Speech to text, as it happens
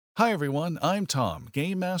Hi everyone, I'm Tom,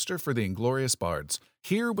 Game Master for the Inglorious Bards,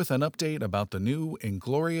 here with an update about the new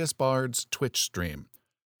Inglorious Bards Twitch stream.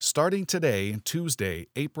 Starting today, Tuesday,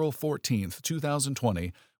 April 14th,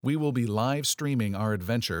 2020, we will be live streaming our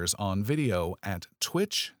adventures on video at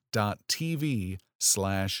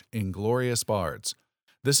twitch.tv/ingloriousbards.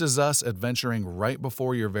 This is us adventuring right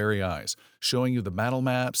before your very eyes, showing you the battle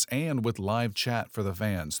maps and with live chat for the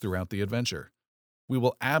fans throughout the adventure. We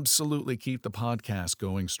will absolutely keep the podcast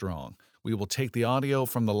going strong. We will take the audio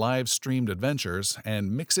from the live streamed adventures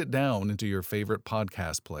and mix it down into your favorite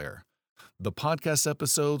podcast player. The podcast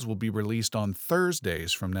episodes will be released on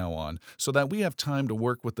Thursdays from now on so that we have time to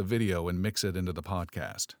work with the video and mix it into the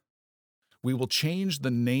podcast. We will change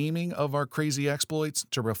the naming of our crazy exploits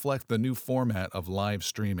to reflect the new format of live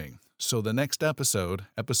streaming. So the next episode,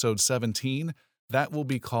 episode 17, that will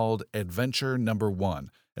be called Adventure Number 1,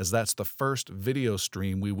 as that's the first video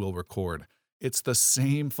stream we will record. It's the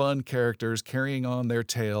same fun characters carrying on their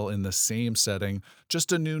tale in the same setting,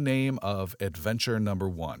 just a new name of Adventure Number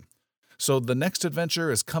 1. So the next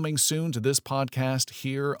adventure is coming soon to this podcast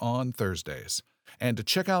here on Thursdays. And to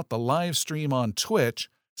check out the live stream on Twitch,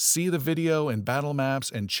 see the video and battle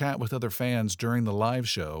maps and chat with other fans during the live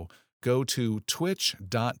show, go to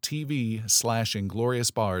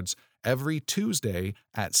twitch.tv/ingloriousbards every Tuesday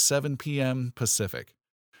at 7 p.m. Pacific.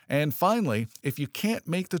 And finally, if you can't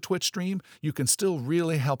make the Twitch stream, you can still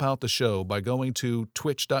really help out the show by going to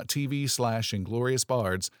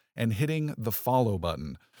twitch.tv/ingloriousbards and hitting the follow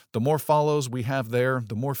button. The more follows we have there,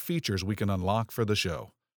 the more features we can unlock for the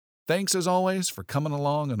show. Thanks as always for coming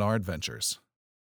along on our adventures.